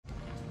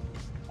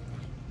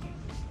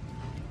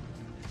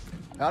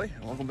Howdy,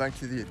 and welcome back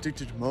to the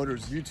Addicted to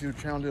Motors YouTube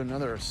channel. Do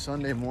another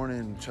Sunday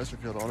morning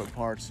Chesterfield Auto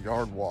Parts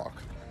yard walk.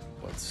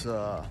 Let's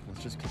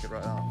just kick it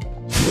right on.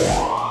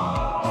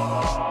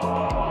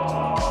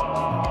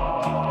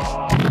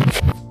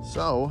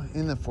 So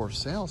in the for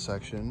sale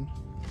section,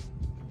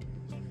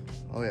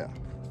 oh yeah,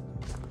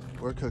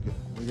 we're cooking.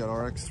 We got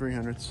RX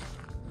 300s,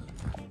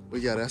 we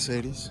got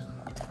S80s,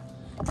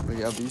 we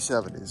got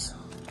V70s.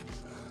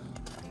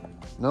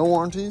 No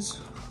warranties,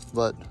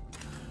 but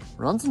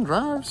runs and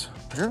drives.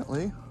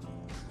 Apparently,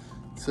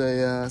 it's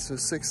a so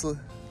six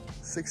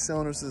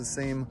cylinders, is the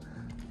same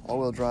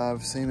all-wheel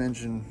drive, same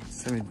engine,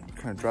 same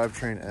kind of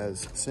drivetrain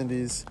as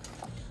Cindy's.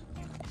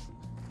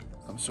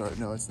 I'm sorry,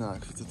 no, it's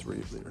not. It's a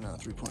 3-liter, not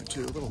a 3.2.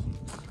 A little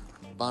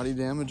body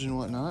damage and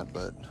whatnot,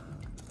 but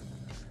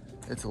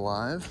it's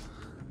alive.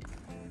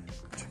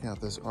 Check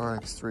out this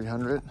RX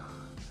 300.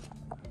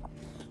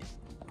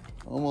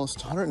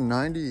 Almost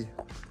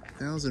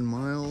 190,000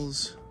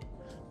 miles.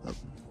 Oh,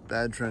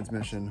 bad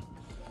transmission.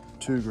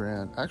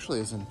 $2,000. Actually,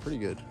 it's in pretty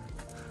good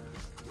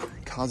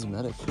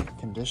cosmetic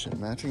condition.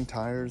 Matching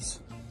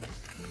tires.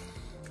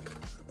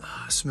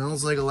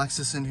 Smells like a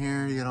Lexus in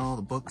here. You got all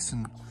the books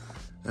and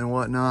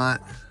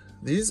whatnot.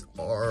 These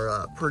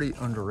are pretty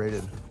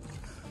underrated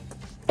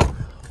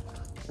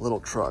little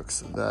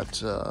trucks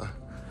that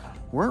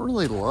weren't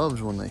really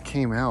loved when they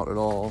came out at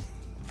all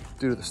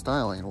due to the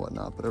styling and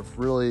whatnot, but have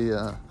really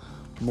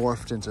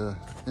morphed into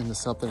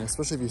something,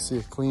 especially if you see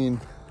a clean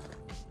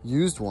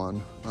used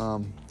one.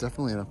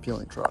 Definitely an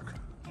appealing truck,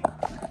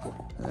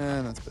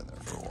 and that's been there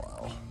for a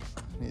while.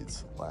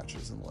 Needs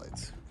latches and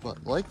lights,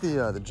 but like the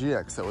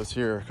GX that was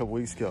here a couple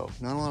weeks ago,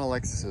 not a lot of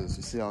Lexuses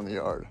you see on the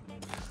yard.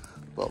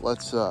 But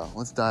let's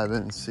dive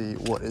in and see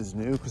what is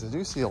new, because I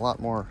do see a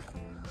lot more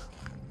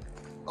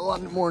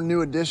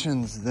new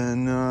additions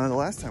than the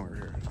last time we were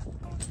here.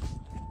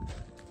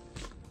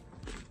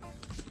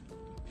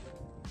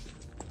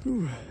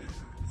 Whew.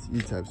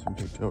 This E-Type's been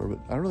picked over, but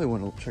I really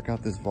want to check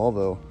out this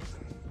Volvo.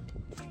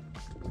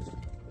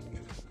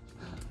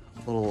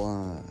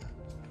 Little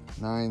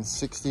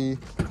 960.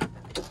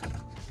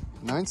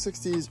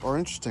 960s are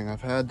interesting.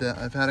 I've had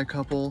a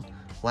couple.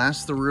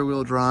 Last the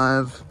rear-wheel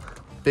drive,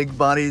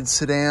 big-bodied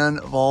sedan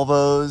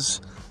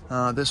Volvos.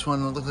 This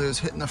one looked like it was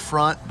hitting the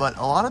front, but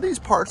a lot of these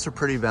parts are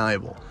pretty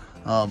valuable.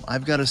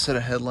 I've got a set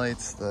of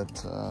headlights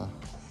that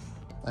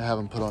I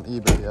haven't put on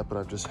eBay yet, but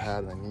I've just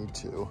had and I need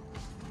to.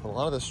 But a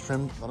lot of these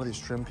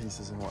trim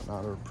pieces and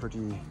whatnot are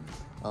pretty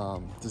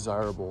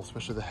desirable,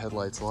 especially the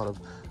headlights. A lot of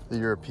the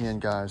European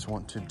guys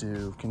want to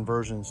do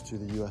conversions to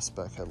the US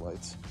spec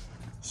headlights.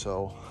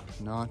 So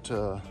not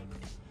a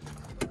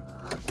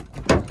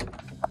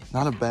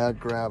bad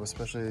grab,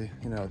 especially,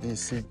 you know, these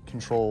seat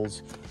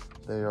controls,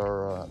 they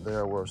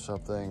are worth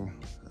something.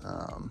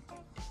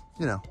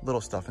 You know,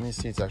 little stuff, and these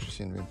seats actually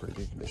seem to be in pretty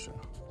good condition.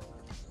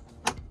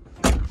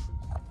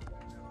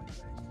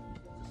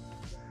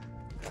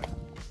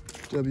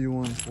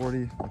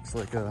 W140 looks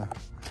like a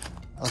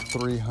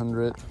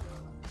 300.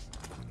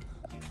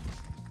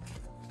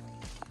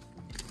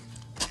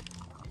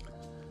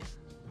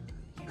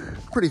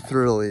 Pretty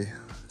thoroughly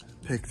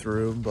picked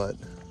through, but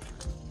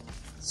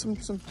some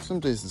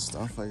decent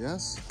stuff, I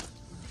guess.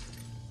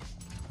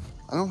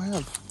 I don't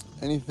have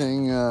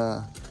anything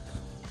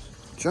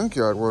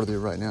junkyard worthy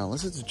right now,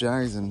 unless it's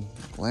Jags and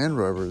Land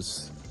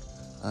Rovers.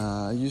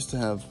 I used to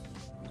have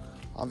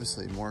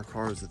obviously more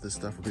cars that this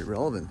stuff would be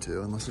relevant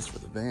to, unless it's for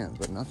the van,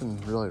 but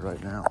nothing really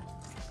right now.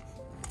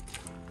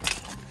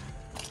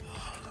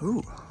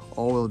 Ooh,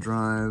 all-wheel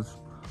drive,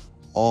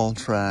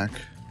 all-track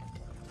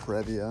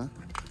Previa.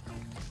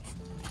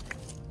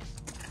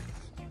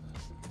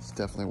 It's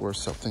definitely worth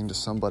something to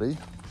somebody.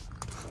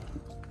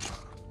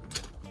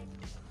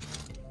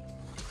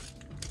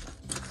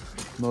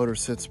 Motor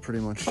sits pretty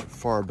much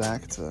far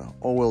back. It's an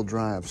all-wheel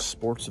drive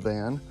sports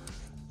van.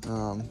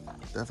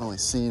 Definitely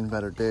seen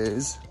better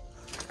days,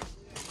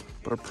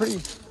 but a pretty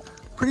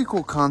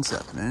cool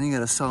concept, man. You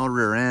got a solid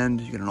rear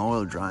end, you got an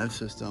all-wheel drive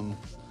system.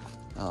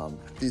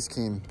 These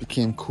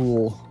became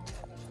cool,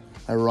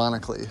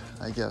 ironically,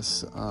 I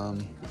guess.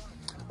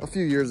 A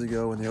few years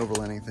ago when the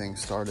overlanding thing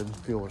started,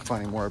 people were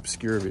finding more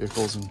obscure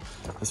vehicles, and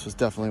this was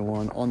definitely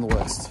one on the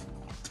list.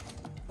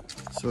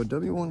 So a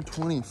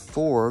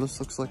W124, this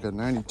looks like a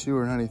 92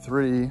 or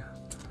 93,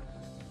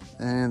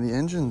 and the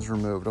engine's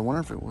removed. I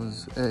wonder if it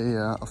was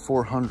a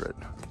 400.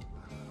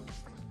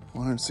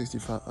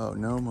 165, oh,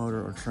 no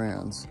motor or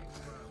trans.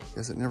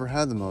 Guess it never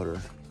had the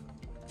motor.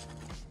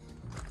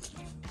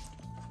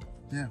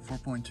 Yeah,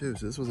 4.2,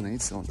 so this was an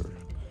 8-cylinder.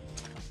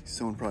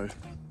 Someone probably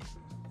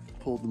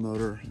pulled the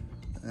motor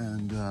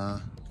and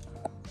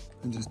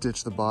just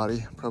ditched the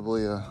body.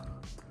 Probably a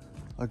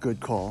good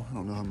call. I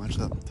don't know how much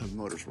that type of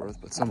motor's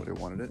worth, but somebody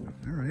wanted it.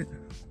 All right,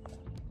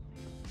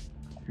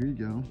 here you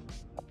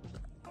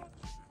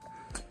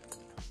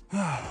go.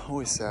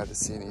 Always sad to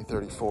see an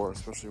E34,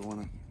 especially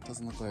when it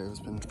doesn't look like it's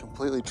been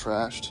completely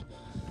trashed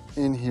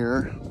in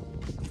here.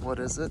 What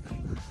is it?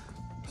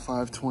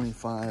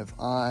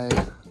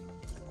 525i.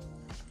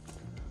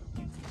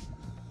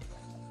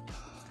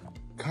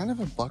 kind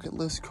of a bucket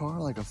list car,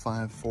 like a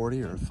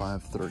 540 or a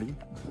 530.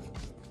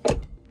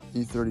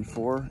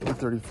 E34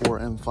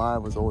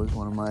 M5 was always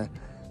one of my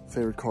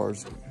favorite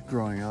cars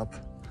growing up.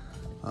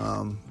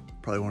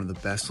 Probably one of the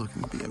best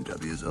looking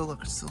BMWs. Oh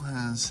look, it still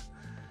has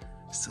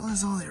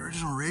all the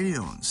original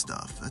radio and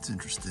stuff. That's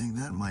interesting.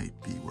 That might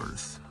be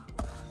worth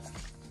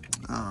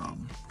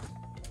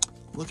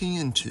looking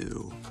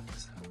into,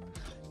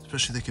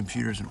 especially the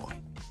computers and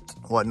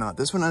whatnot.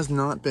 This one has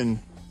not been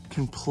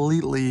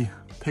completely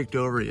picked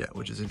over yet,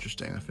 which is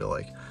interesting. I feel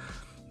like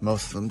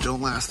most of them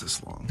don't last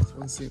this long. This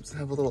one seems to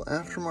have a little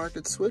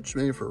aftermarket switch,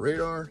 maybe for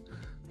radar,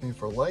 maybe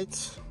for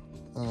lights.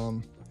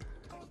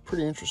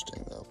 Pretty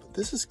interesting though. But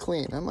this is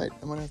clean. I might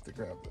have to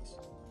grab this.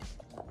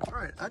 All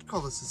right, I'd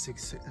call this a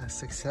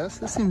success.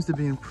 This seems to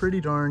be in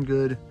pretty darn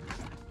good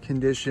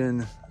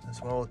condition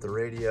as well with the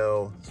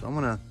radio. So I'm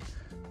gonna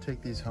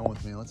take these home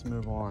with me. Let's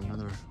move on.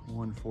 Another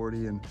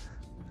 140, and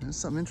there's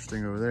something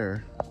interesting over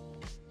there.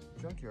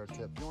 Junkyard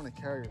tip: you want to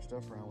carry your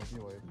stuff around with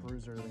you while you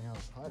bruise everything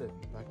else, hide it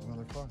back in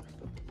another car.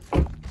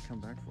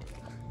 Come back for it.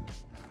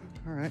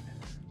 All right,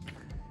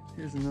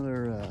 here's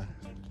another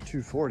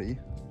 240.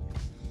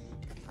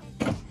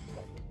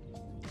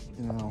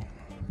 You know,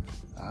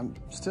 I'm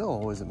still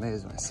always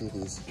amazed when I see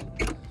these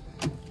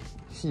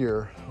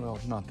here. Well,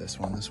 not this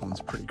one. This one's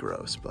pretty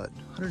gross, but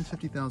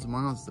 150,000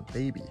 miles is a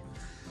baby.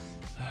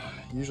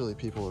 Usually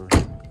people are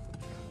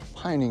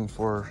pining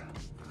for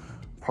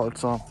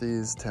parts off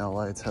these, tail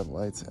lights,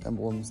 headlights,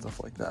 emblems, stuff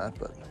like that,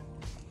 but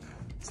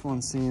this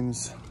one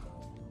seems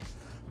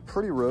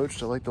pretty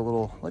roached. I like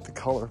the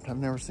color. I've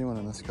never seen one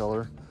in this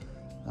color.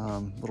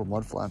 Little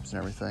mud flaps and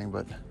everything,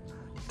 but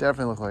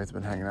definitely look like it's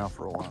been hanging out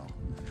for a while.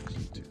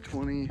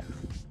 220,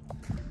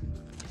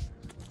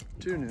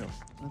 too new,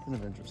 nothing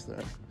of interest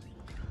there.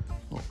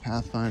 Little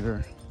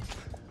Pathfinder.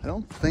 I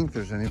don't think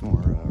there's any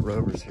more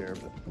Rovers here,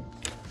 but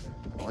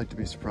I like to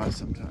be surprised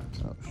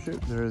sometimes. Oh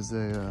shoot, there's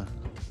a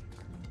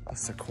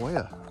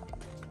Sequoia.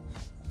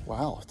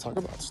 Wow, talk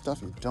about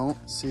stuff you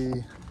don't see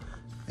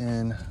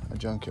in a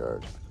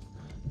junkyard.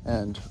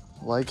 And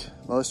like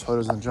most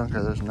photos in the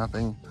junkyard, there's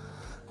nothing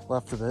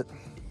left of it.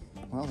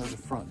 Well, there's a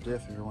front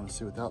diff if you want to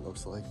see what that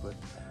looks like, but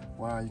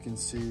wow, you can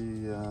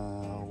see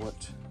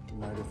what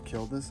might have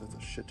killed this. That's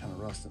a shit ton of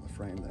rust in the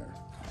frame there.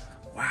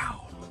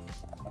 Wow.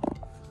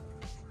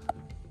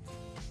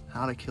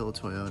 How to kill a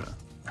Toyota.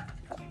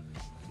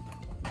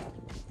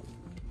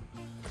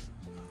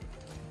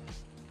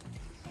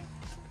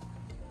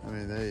 I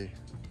mean, they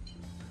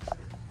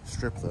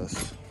stripped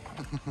this.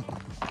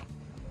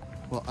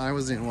 Well, I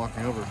wasn't even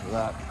walking over for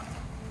that.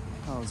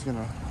 I was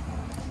gonna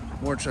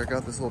more check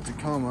out this little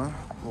Tacoma,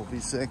 little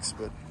V6,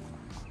 but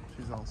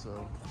she's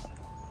also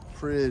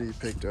pretty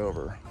picked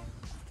over.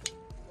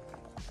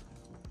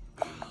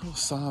 Little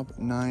Saab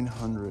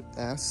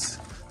 900S.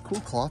 Cool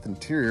cloth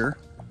interior.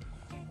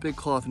 Big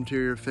cloth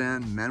interior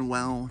fan.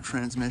 Manual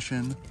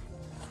transmission.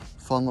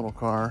 Fun little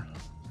car.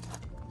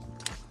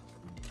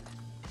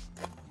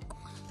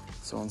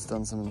 Someone's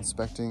done some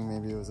inspecting.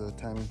 Maybe it was a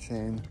timing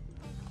chain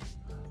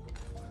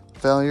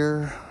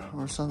failure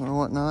or something or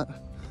whatnot.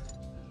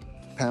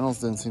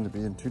 Panels didn't seem to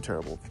be in too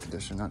terrible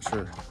condition. Not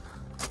sure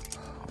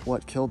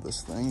what killed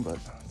this thing, but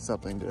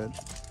something did.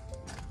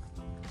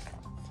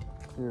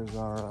 Here's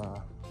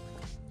our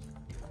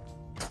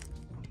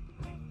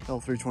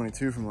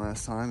L322 from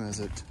last time as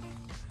it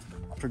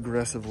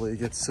progressively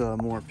gets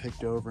more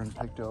picked over and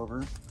picked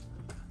over.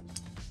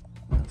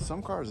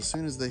 Some cars, as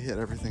soon as they hit,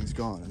 everything's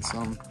gone, and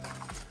some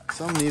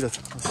need a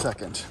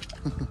second.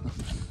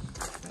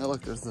 Now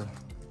look, there's the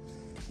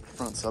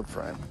front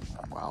subframe.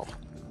 Wow.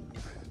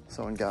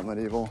 Someone got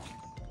medieval.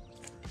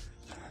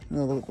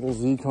 Another little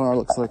Z car,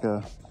 looks like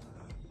a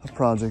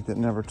project that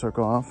never took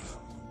off.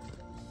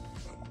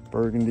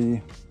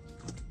 Burgundy.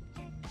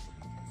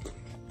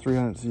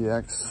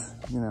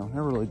 300ZX, you know,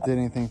 never really did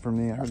anything for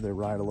me. I heard they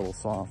ride a little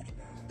soft.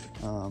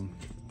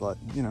 But,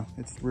 you know,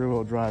 it's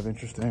rear-wheel drive,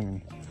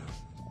 interesting, and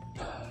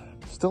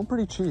still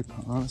pretty cheap,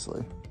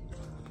 honestly.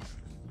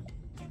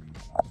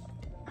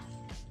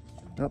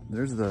 Oh,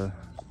 here's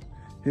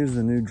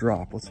the new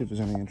drop. Let's see if there's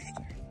anything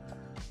interesting.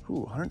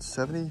 Ooh,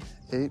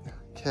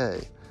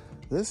 178K.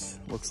 This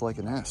looks like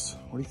an S.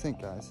 What do you think,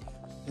 guys?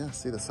 Yeah,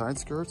 see the side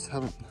skirts?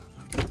 Haven't.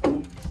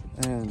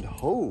 And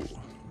oh,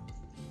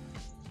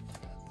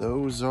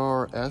 those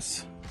are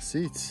S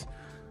seats.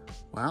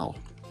 Wow.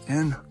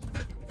 And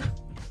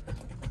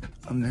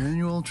a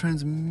manual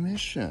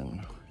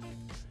transmission.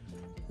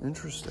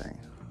 Interesting.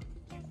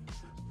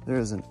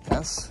 There's an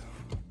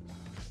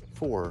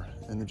S4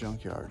 in the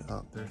junkyard.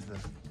 Oh,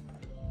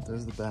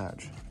 there's the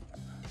badge.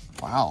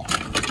 Wow.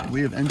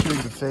 We have entered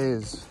the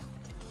phase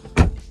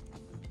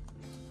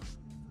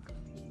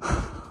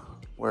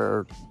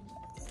where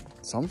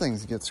some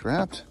things get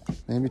scrapped,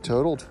 maybe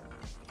totaled.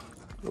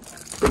 Oop,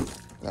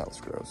 that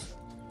was gross.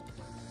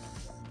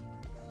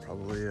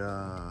 Probably,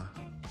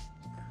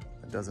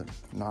 it doesn't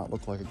not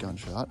look like a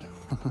gunshot.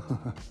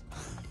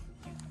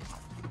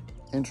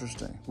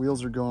 Interesting.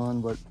 Wheels are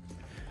gone, but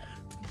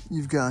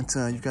you've got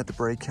the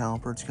brake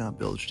caliper. It's got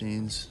bilge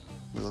chains.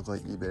 They look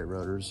like eBay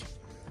rotors.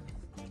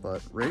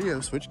 but radio,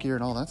 switchgear,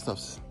 and all that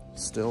stuff's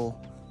still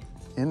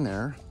in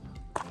there.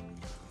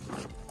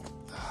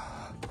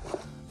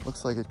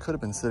 Looks like it could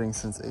have been sitting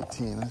since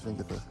 18. I think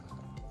get the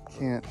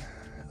cant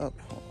up.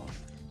 Hold on.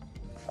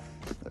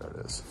 There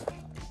it is.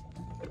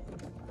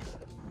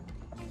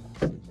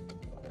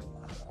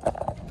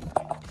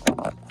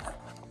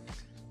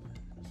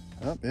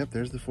 Oh, yep,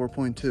 there's the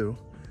 4.2.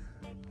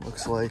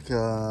 Looks like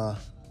the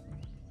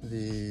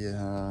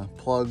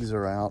plugs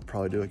are out.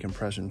 Probably do a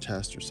compression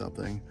test or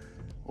something.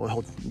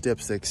 Oil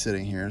dipstick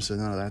sitting here, so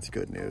none of that's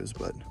good news,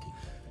 but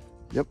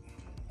yep,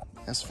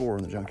 S4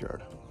 in the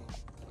junkyard.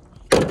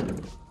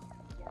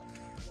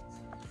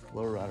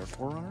 Lowrider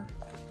 4Runner.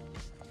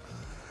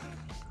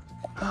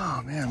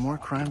 Oh man, more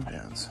crime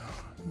vans.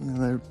 You know,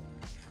 they're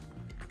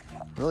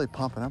really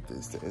popping up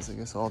these days. I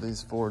guess all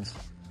these Fords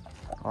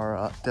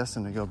are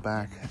destined to go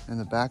back in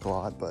the back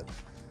lot, but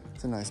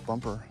it's a nice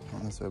bumper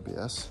on this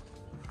OBS.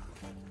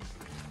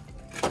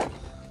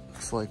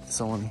 Looks like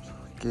someone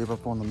gave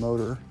up on the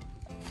motor.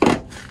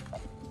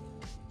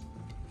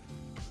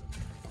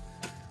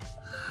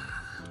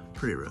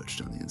 Pretty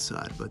roached on the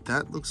inside, but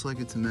that looks like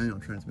it's a manual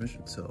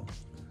transmission, so.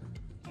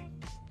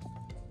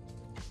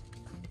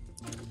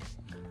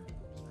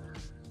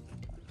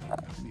 I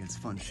think it's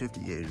fun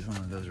shifty gauges, one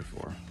of those are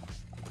for.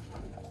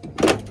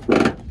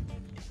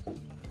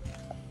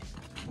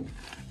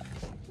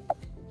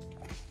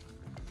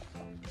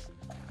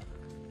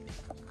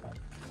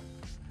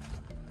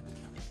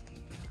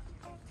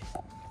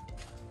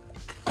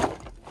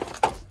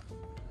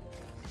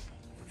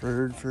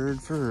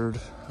 Furred.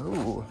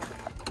 Oh.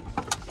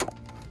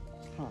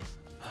 Huh.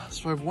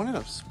 So I've wanted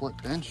a split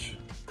bench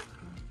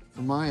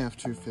for my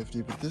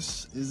F250, but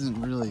this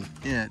isn't really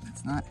it.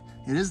 It's not,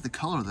 it is the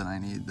color that I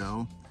need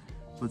though,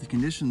 but the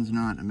condition's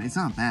not, I mean, it's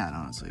not bad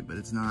honestly, but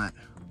it's not,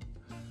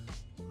 I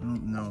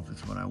don't know if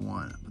it's what I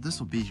want. But this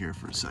will be here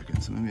for a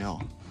second, so maybe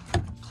I'll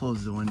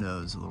close the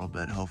windows a little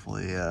bit,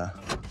 hopefully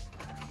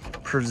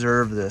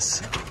preserve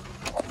this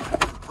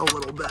a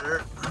little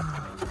better.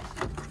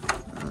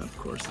 Of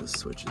course, this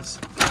switch is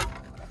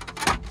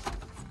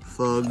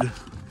fugged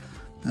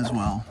as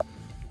well.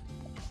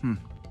 Can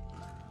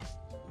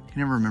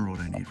never remember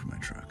what I need for my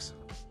trucks.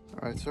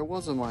 All right, so I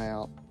was on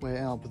my way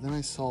out, but then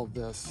I saw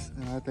this,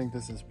 and I think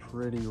this is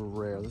pretty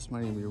rare. This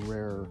might even be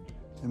rarer,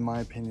 in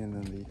my opinion,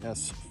 than the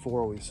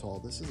S4 we saw.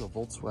 This is a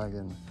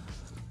Volkswagen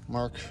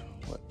Mark,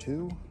 what,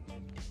 2?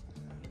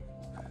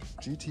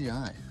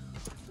 GTI.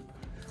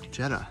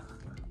 Jetta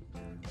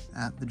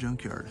at the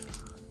junkyard.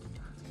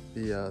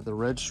 The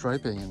red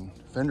striping and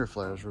fender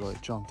flares really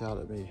jumped out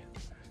at me.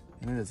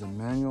 And it is a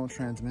manual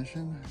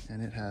transmission,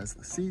 and it has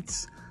the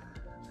seats,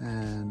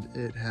 and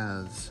it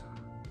has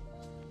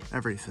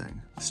everything.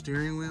 The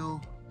steering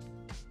wheel,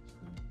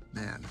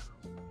 man,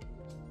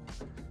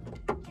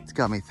 it's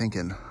got me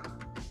thinking,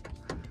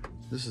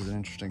 this is an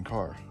interesting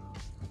car.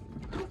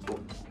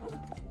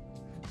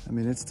 I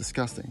mean, it's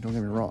disgusting, don't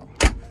get me wrong,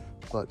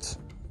 but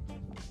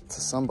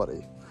to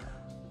somebody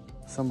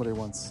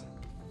wants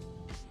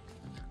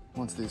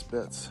these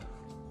bits.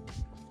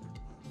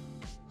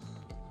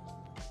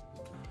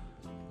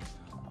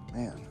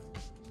 Man.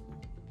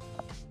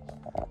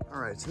 All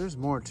right, so there's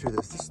more to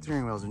this. The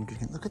steering wheels, and you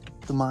can look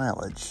at the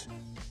mileage.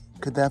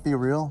 Could that be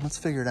real? Let's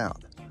figure it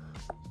out.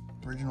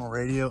 Original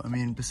radio. I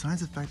mean,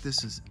 besides the fact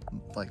this is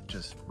like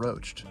just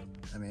roached.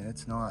 I mean,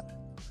 it's not.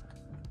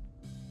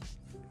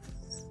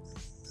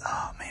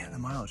 Oh man, the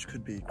mileage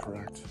could be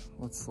correct.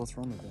 Let's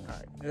run the thing. All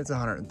right, it's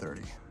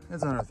 130.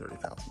 It's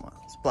 130,000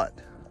 miles, but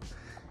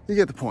you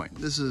get the point.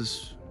 This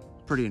is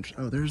pretty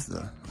interesting. Oh, there's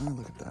the. Let me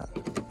look at that.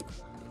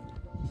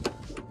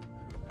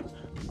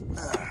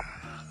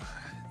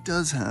 It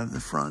does have the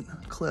front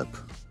clip.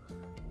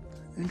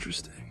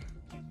 Interesting.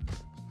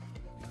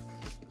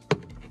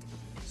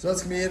 So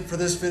that's gonna be it for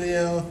this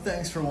video.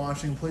 Thanks for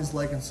watching. Please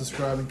like and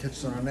subscribe and catch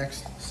us on our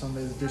next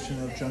Sunday's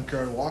edition of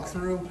Junkyard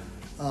Walkthrough.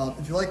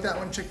 If you like that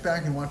one, check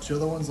back and watch the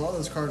other ones. A lot of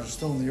those cars are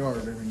still in the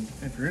yard. I mean,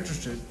 if you're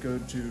interested, go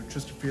to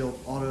Chesterfield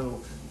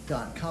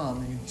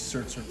Auto.com. You can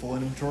search their full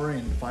inventory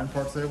and find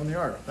parts they have in the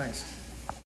yard. Thanks.